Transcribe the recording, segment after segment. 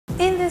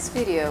this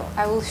video,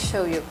 I will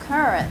show you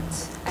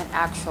current and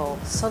actual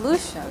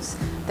solutions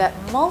that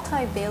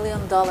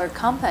multi-billion-dollar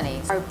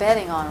companies are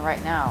betting on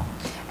right now.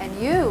 And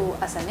you,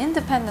 as an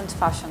independent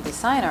fashion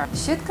designer,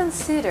 should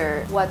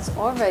consider what's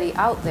already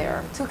out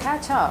there to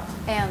catch up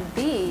and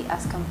be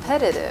as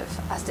competitive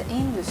as the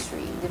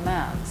industry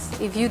demands.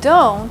 If you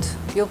don't,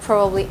 you'll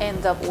probably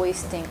end up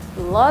wasting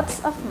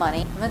lots of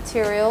money,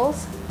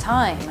 materials,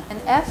 time,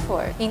 and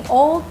effort in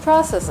old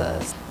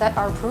processes that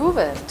are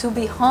proven to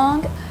be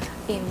hung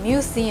in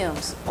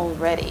museums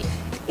already.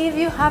 If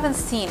you haven't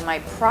seen my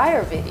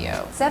prior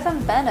video,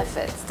 7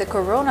 benefits the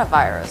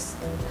coronavirus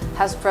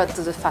has brought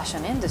to the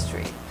fashion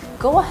industry,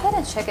 go ahead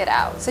and check it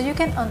out so you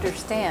can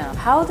understand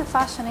how the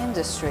fashion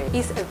industry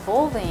is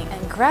evolving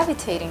and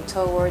gravitating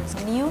towards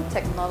new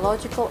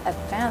technological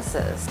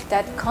advances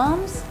that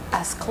comes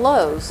as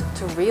close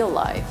to real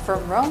life,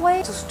 from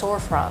runway to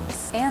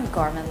storefronts and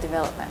garment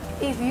development.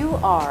 If you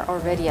are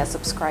already a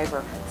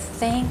subscriber,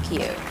 thank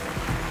you.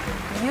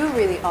 You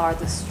really are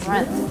the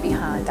strength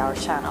behind our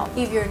channel.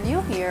 If you're new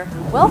here,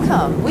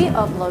 welcome! We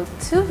upload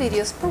 2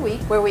 videos per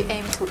week where we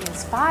aim to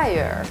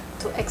inspire,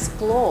 to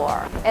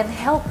explore, and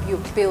help you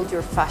build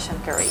your fashion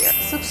career.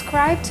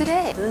 Subscribe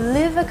today.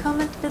 Leave a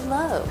comment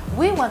below.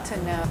 We want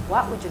to know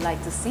what would you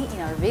like to see in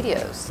our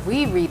videos.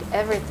 We read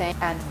everything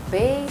and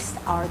base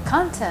our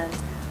content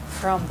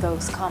from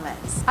those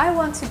comments. I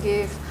want to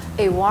give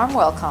a warm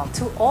welcome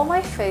to all my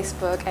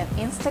Facebook and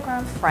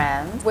Instagram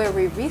friends where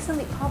we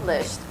recently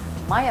published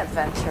my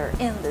adventure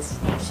in this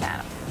new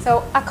channel.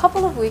 So a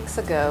couple of weeks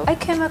ago, I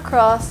came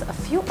across a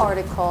few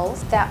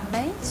articles that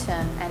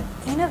mention an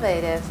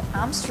innovative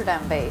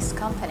Amsterdam-based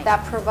company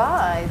that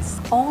provides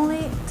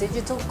only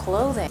digital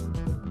clothing,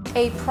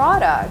 a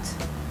product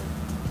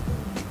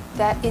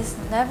that is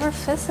never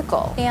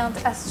physical and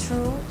as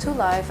true to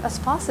life as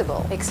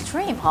possible.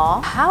 Extreme, huh?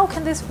 How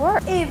can this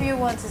work? If you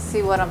want to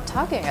see what I'm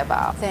talking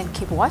about, then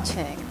keep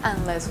watching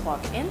and let's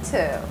walk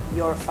into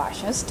your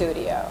fashion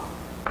studio.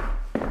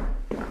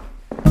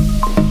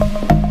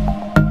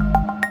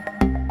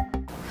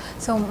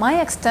 So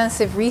my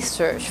extensive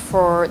research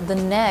for the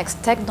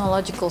next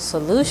technological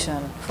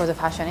solution for the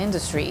fashion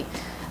industry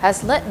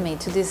has led me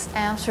to this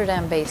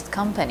Amsterdam-based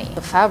company,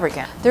 the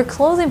FABRICANT. Their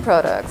clothing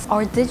products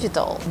are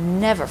digital,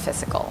 never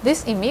physical.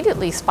 This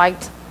immediately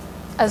spiked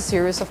a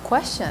series of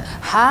questions.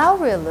 How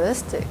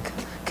realistic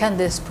can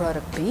this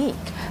product be?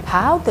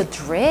 How the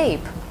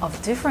drape of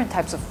different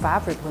types of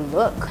fabric will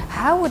look?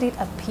 How would it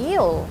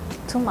appeal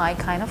to my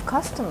kind of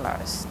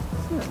customers?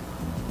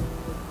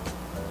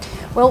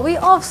 Well, we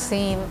all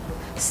seen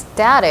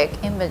static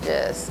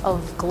images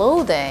of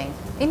clothing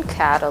in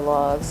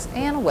catalogs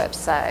and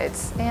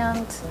websites,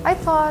 and I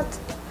thought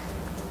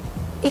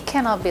it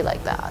cannot be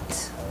like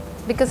that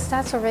because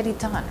that's already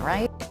done,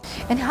 right?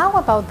 And how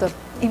about the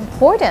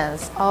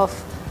importance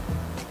of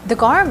the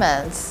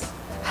garments,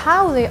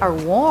 how they are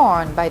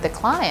worn by the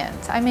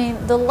client? I mean,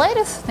 the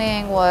latest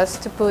thing was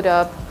to put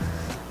up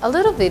a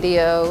little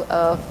video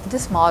of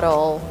this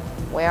model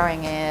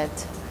wearing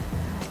it,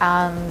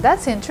 and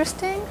that's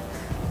interesting.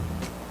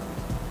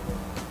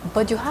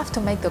 But you have to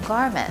make the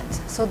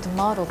garment so the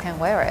model can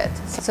wear it.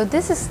 So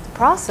this is the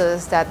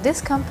process that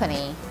this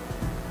company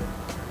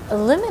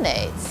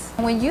eliminates.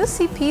 When you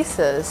see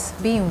pieces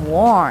being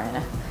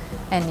worn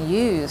and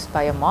used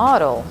by a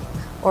model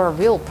or a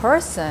real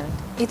person,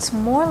 it's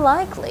more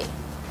likely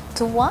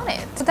to want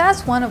it. So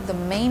that's one of the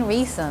main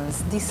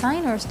reasons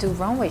designers do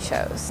runway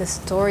shows. The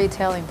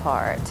storytelling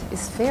part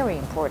is very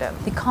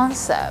important. The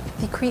concept,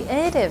 the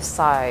creative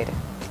side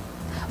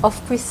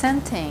of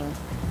presenting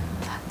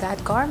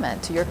that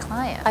garment to your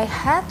client. I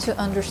had to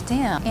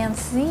understand and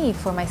see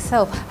for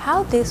myself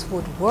how this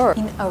would work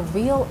in a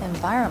real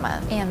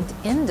environment and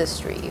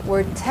industry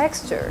where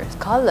textures,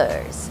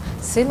 colors,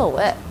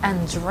 silhouette,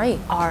 and drape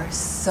are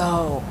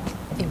so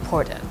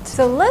important.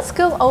 So let's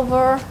go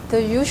over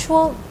the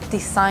usual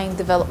design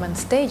development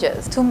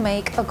stages to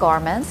make a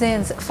garment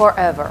since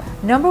forever.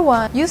 Number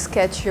 1, you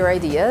sketch your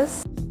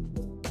ideas.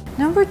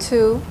 Number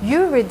 2, you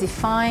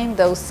redefine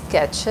those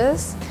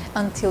sketches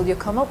until you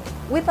come up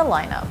with a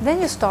lineup.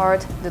 Then you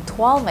start the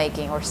toile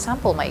making or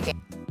sample making.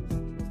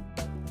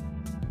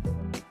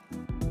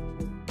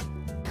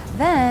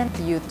 Then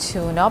you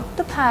tune up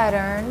the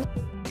pattern.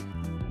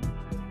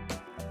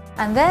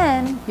 And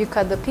then you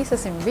cut the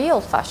pieces in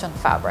real fashion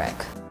fabric.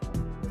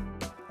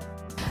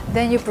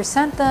 Then you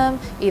present them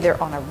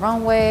either on a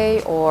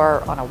runway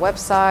or on a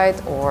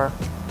website or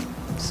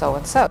so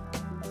and so.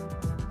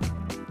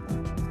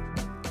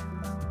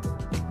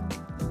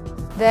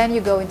 Then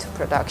you go into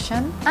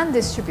production and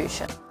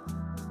distribution.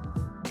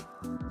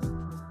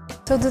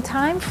 So the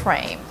time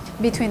frame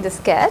between the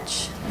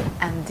sketch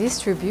and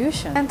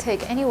distribution can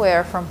take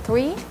anywhere from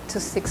 3 to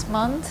 6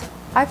 months.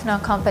 I've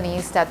known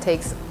companies that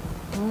takes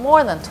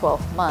more than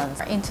 12 months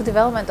into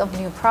development of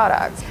new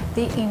products.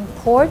 The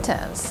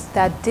importance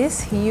that this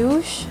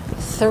huge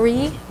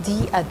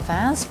 3D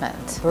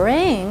advancement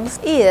brings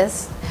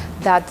is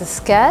that the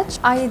sketch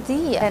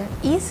idea can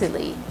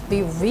easily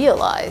be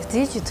realized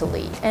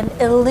digitally and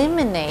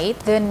eliminate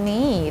the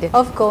need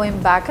of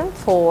going back and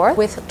forth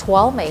with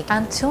toile making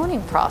and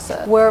tuning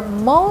process, where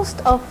most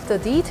of the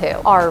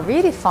details are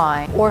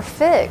redefined or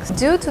fixed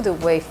due to the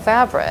way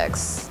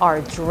fabrics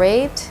are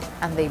draped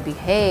and they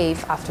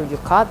behave after you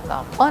cut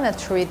them on a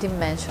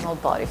three-dimensional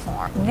body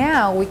form.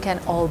 Now we can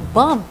all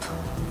bump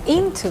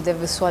into the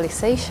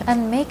visualization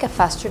and make a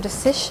faster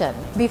decision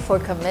before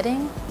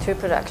committing to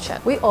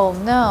production. We all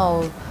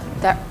know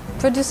that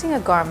producing a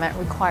garment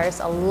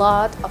requires a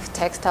lot of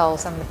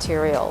textiles and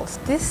materials.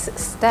 This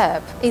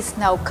step is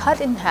now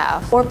cut in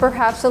half or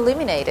perhaps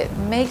eliminated,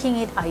 making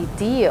it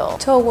ideal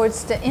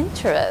towards the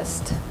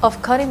interest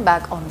of cutting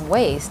back on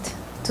waste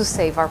to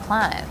save our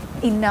planet.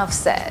 Enough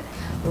said.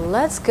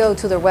 Let's go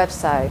to their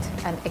website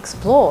and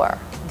explore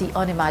the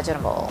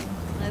unimaginable.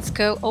 Let's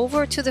go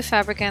over to the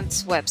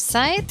Fabricant's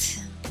website.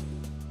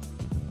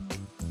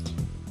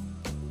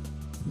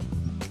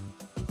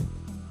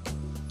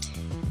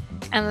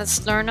 And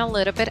let's learn a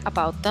little bit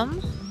about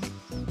them.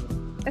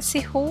 Let's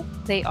see who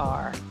they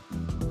are.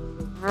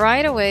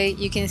 Right away,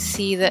 you can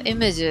see the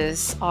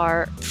images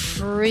are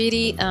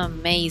pretty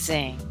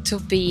amazing to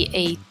be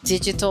a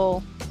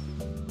digital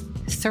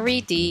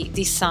 3D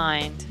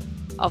design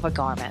of a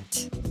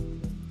garment.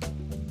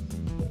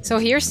 So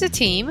here's the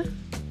team.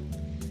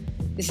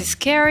 This is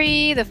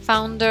Carrie, the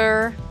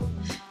founder,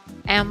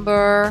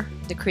 Amber,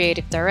 the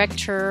creative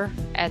director,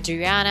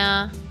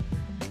 Adriana,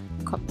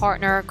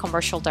 partner,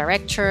 commercial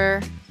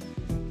director.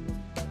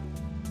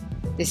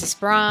 This is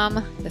Bram,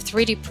 the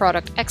 3D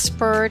product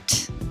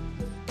expert,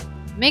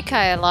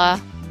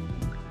 Michaela,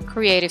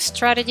 creative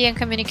strategy and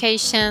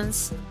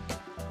communications,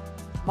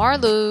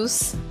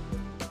 Marluz,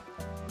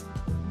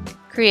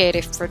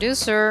 creative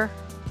producer,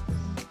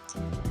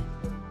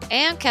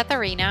 and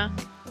Katharina,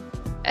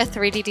 a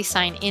 3D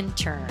design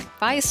intern.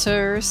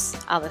 Advisors,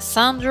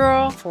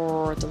 Alessandro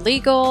for the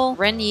legal,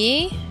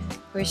 Renier,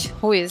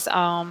 who is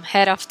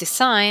head of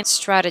design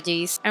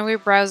strategies, and we're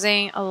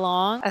browsing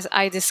along as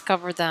I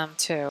discover them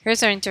too.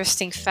 Here's an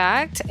interesting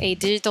fact: a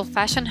digital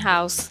fashion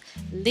house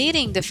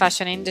leading the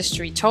fashion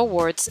industry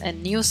towards a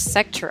new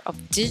sector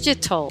of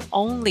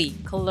digital-only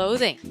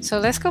clothing. So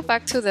let's go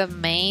back to the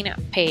main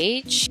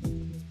page.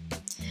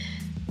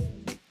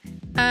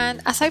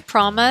 And as I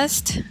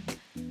promised,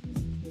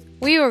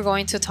 we were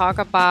going to talk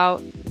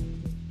about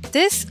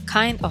this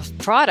kind of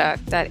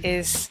product that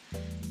is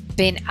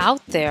been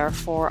out there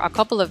for a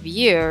couple of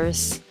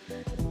years,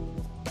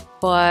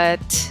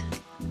 but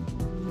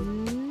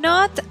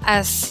not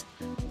as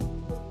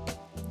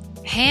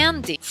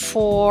handy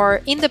for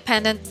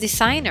independent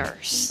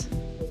designers.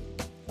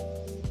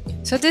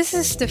 So this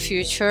is the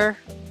future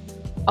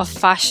of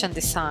fashion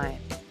design.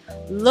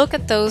 Look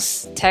at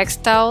those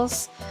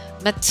textiles,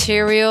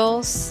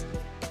 materials,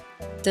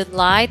 the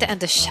light and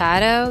the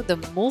shadow, the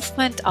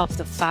movement of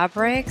the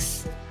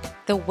fabrics,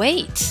 the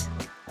weight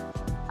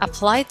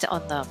applied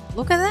on them.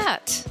 Look at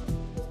that.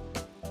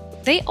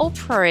 They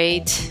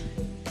operate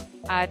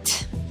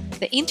at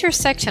the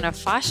intersection of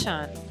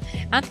fashion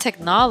and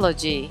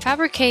technology,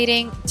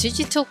 fabricating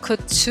digital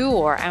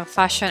couture and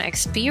fashion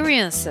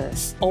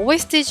experiences.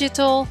 Always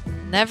digital,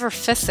 never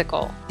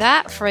physical.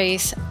 That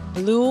phrase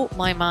blew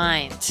my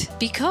mind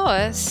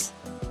because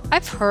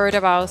I've heard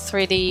about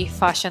 3D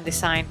fashion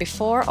design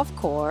before, of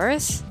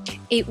course.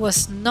 It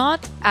was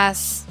not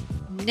as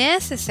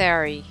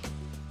necessary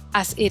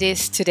as it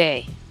is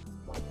today.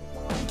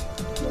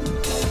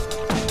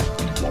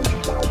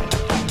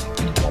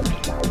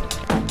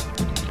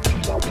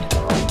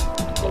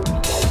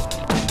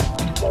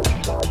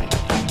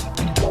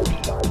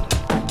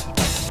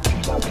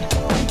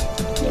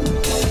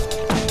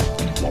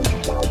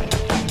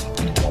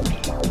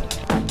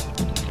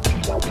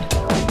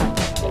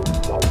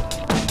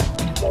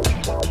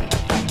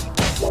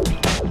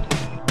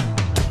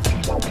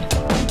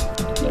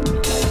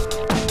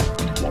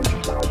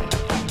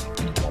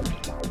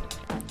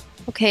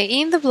 Okay,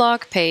 in the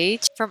blog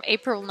page from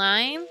April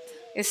 9th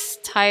is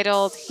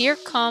titled, "Here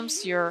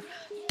Comes Your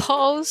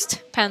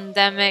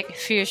Post-Pandemic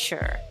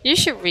Future." You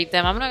should read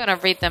them. I'm not going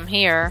to read them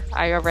here.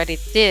 I already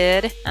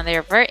did, and they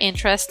are very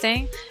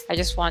interesting. I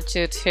just want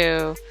you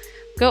to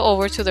go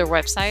over to their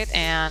website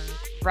and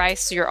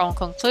rise to your own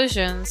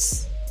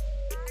conclusions.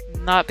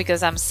 Not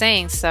because I'm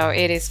saying so,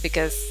 it is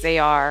because they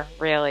are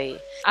really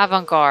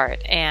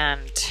avant-garde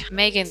and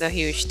making the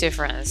huge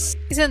difference.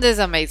 Isn't this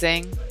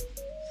amazing?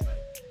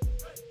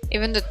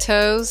 Even the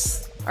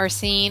toes are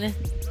seen,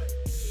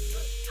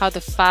 how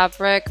the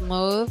fabric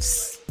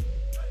moves.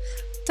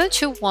 Don't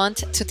you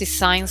want to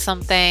design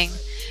something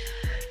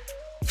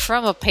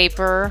from a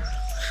paper,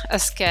 a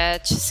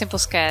sketch, simple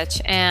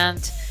sketch,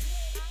 and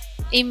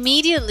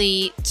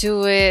immediately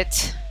do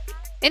it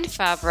in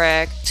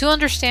fabric to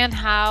understand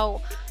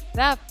how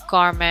that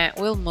garment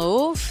will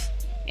move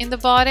in the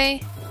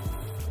body?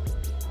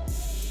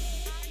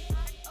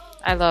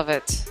 I love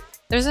it.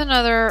 There's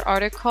another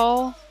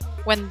article,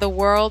 "When the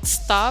World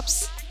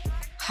Stops,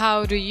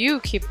 how do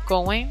you keep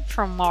going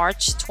from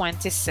March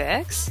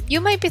 26? You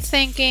might be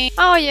thinking,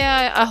 oh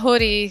yeah, a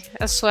hoodie,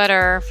 a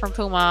sweater from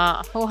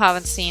Puma, who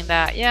haven't seen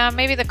that? Yeah,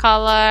 maybe the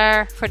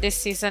color for this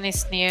season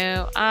is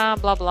new,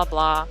 blah blah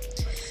blah.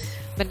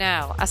 But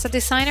now, as a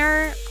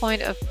designer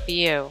point of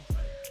view,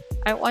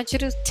 I want you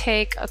to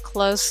take a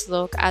close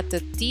look at the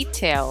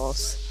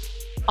details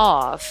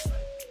of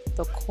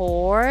the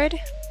cord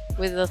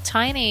with the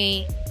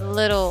tiny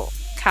little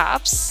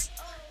caps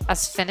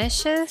as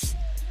finishes,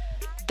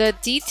 the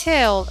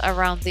detail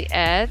around the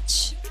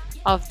edge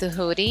of the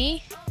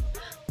hoodie.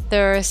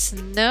 There's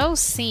no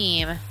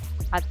seam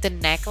at the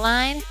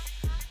neckline.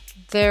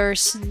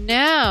 There's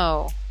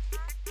no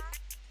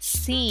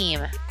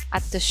seam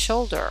at the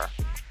shoulder,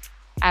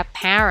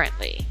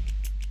 apparently.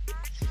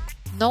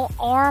 No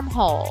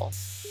armhole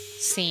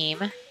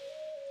seam.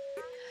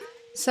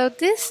 So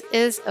this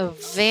is a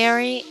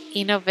very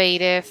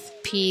innovative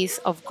piece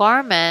of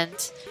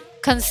garment,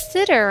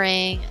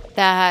 considering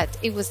that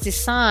it was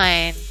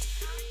designed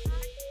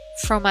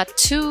from a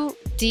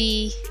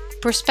 2D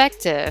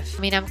perspective.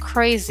 I mean, I'm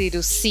crazy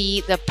to see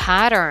the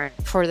pattern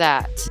for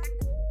that.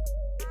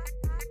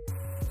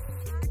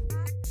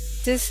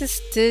 This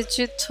is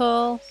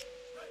digital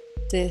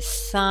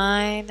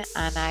design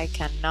and I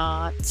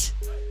cannot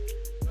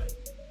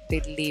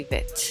believe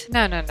it.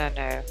 No.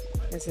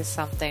 This is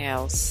something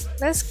else.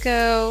 Let's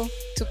go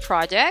to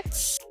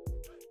projects.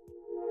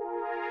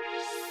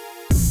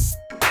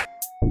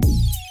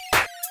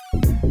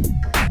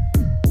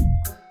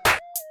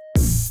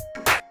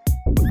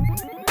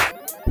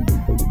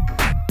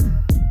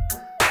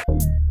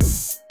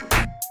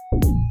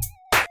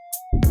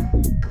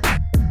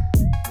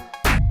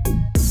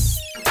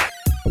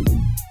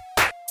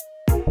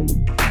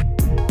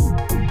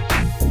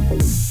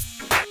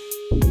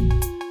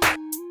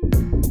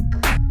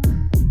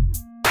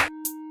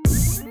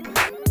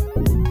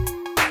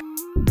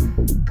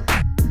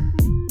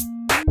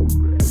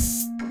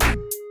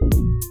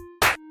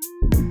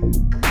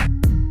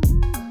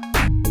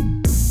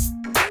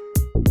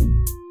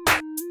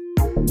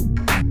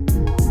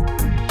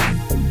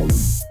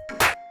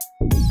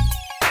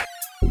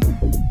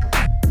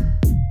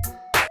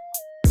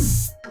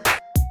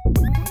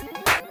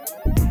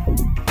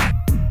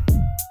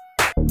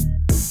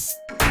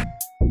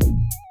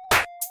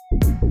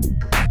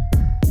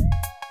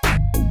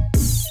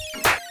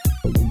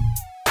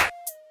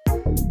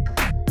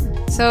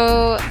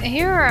 So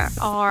here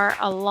are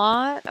a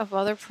lot of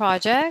other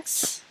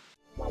projects.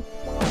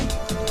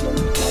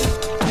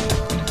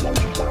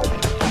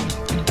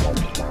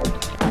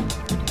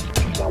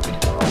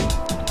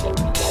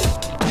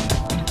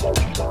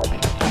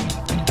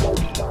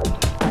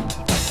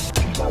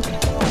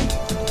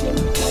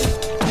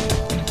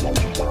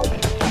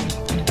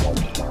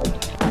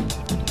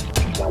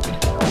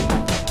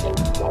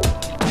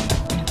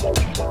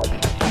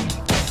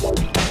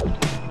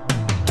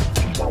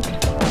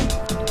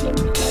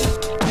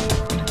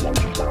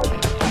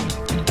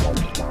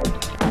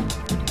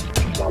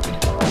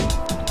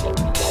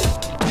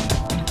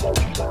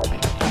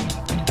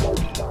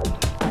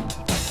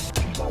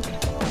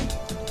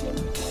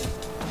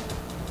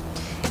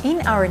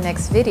 In our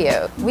next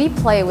video, we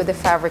play with the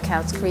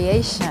FABRICANT's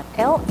creation,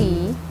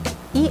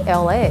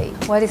 L-E-E-L-A.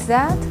 What is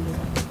that?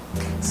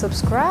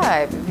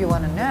 Subscribe if you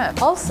want to know.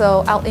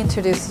 Also, I'll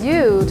introduce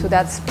you to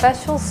that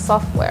special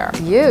software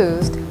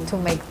used to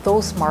make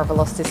those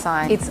marvelous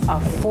designs. It's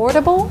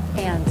affordable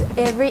and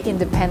every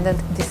independent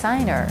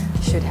designer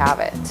should have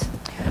it.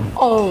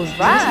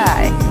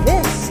 Alright,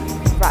 this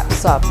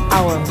wraps up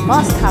our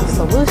must-have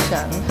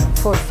solution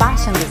for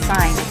fashion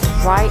design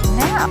right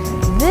now.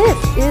 This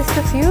is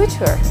the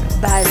future.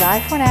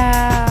 Bye-bye for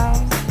now.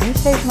 Can you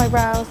shave my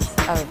brows?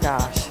 Oh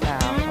gosh, no.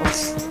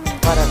 Oops.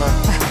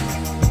 Whatever.